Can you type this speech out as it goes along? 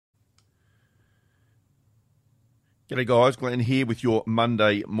G'day guys, Glenn here with your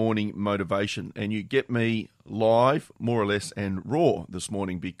Monday morning motivation, and you get me live, more or less, and raw this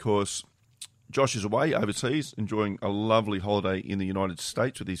morning because Josh is away overseas, enjoying a lovely holiday in the United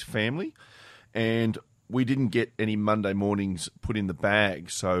States with his family, and we didn't get any Monday mornings put in the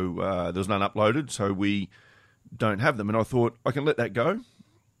bag, so there was none uploaded, so we don't have them, and I thought I can let that go,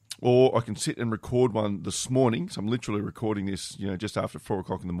 or I can sit and record one this morning, so I'm literally recording this, just after 4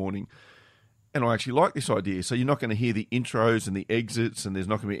 o'clock in the morning. And I actually like this idea. So you're not going to hear the intros and the exits, and there's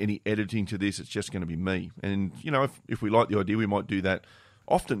not going to be any editing to this. It's just going to be me. And, if we like the idea, we might do that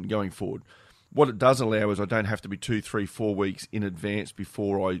often going forward. What it does allow is I don't have to be 2, 3, 4 weeks in advance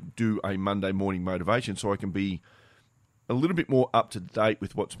before I do a Monday morning motivation, so I can be a little bit more up to date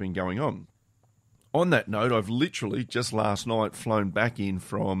with what's been going on. On that note, I've literally just last night flown back in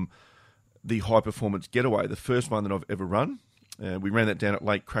from the High Performance Getaway, the first one that I've ever run. We ran that down at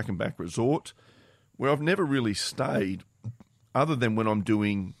Lake Krakenbach Resort, where I've never really stayed other than when I'm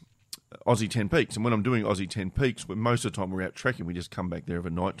doing Aussie 10 Peaks. And when I'm doing Aussie 10 Peaks, when most of the time we're out trekking, we just come back there over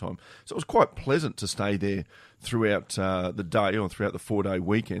night time. So it was quite pleasant to stay there throughout the day or throughout the 4-day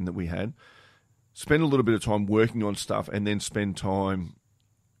weekend that we had. Spend a little bit of time working on stuff and then spend time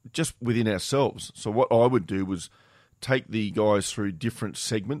just within ourselves. So what I would do was take the guys through different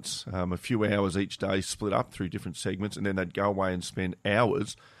segments, a few hours each day split up through different segments, and then they'd go away and spend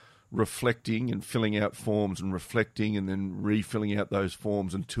hours reflecting and filling out forms and reflecting and then refilling out those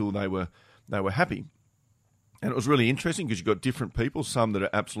forms until they were happy. And it was really interesting because you've got different people, some that are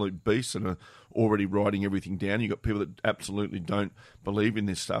absolute beasts and are already writing everything down. You've got people that absolutely don't believe in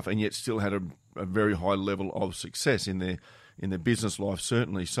this stuff and yet still had a very high level of success in their business life,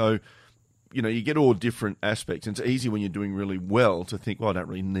 certainly. So, you get all different aspects. And it's easy when you're doing really well to think, well, I don't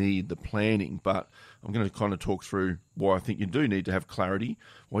really need the planning. But I'm going to kind of talk through why I think you do need to have clarity,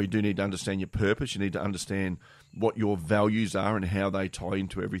 why you do need to understand your purpose. You need to understand what your values are and how they tie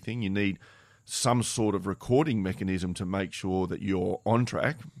into everything. You need some sort of recording mechanism to make sure that you're on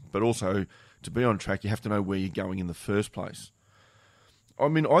track. But also, to be on track, you have to know where you're going in the first place. I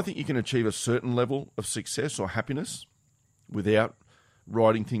think you can achieve a certain level of success or happiness without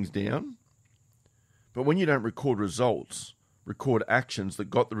writing things down. But when you don't record results, record actions that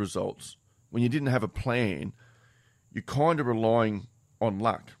got the results, when you didn't have a plan, you're kind of relying on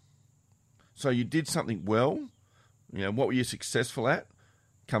luck. So you did something well, what were you successful at?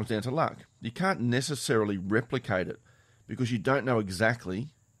 Comes down to luck. You can't necessarily replicate it because you don't know exactly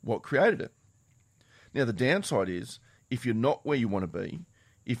what created it. Now, the downside is if you're not where you want to be,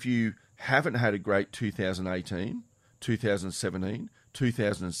 if you haven't had a great 2018, 2017,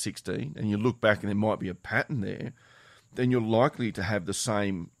 2016, and you look back and there might be a pattern there, then you're likely to have the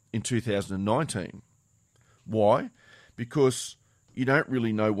same in 2019. Why? Because you don't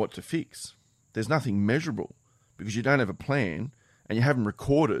really know what to fix. There's nothing measurable because you don't have a plan and you haven't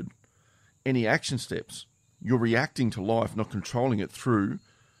recorded any action steps. You're reacting to life, not controlling it through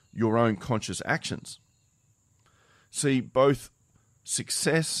your own conscious actions. See, both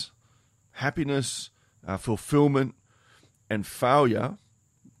success, happiness, fulfillment, and failure,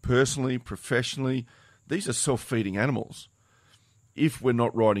 personally, professionally, these are self-feeding animals if we're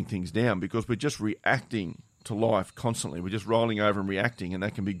not writing things down because we're just reacting to life constantly. We're just rolling over and reacting, and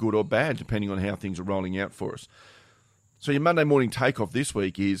that can be good or bad depending on how things are rolling out for us. So your Monday morning takeoff this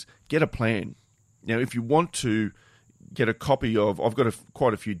week is get a plan. Now, if you want to get a copy of, I've got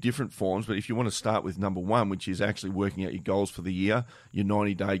quite a few different forms, but if you want to start with number 1, which is actually working out your goals for the year, your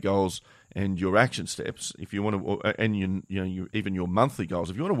 90-day goals, and your action steps, if you want to, and even your monthly goals,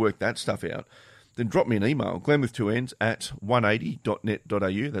 if you want to work that stuff out, then drop me an email, Glenn with 2 N's at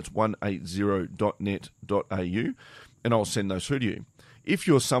 180.net.au. That's 180.net.au, and I'll send those through to you. If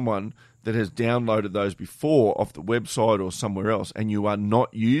you're someone that has downloaded those before off the website or somewhere else, and you are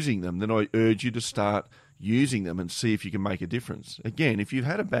not using them, then I urge you to start using them and see if you can make a difference. Again, if you've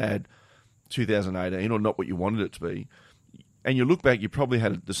had a bad 2018 or not what you wanted it to be, and you look back, you probably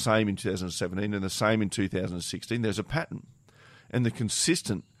had the same in 2017 and the same in 2016. There's a pattern. And the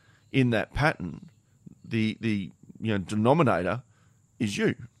consistent in that pattern, the denominator is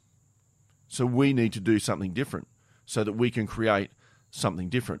you. So we need to do something different so that we can create something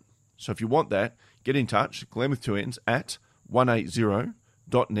different. So if you want that, get in touch, Glenn with 2 N's at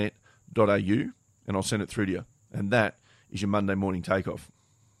 180.net.au, and I'll send it through to you. And that is your Monday morning takeoff.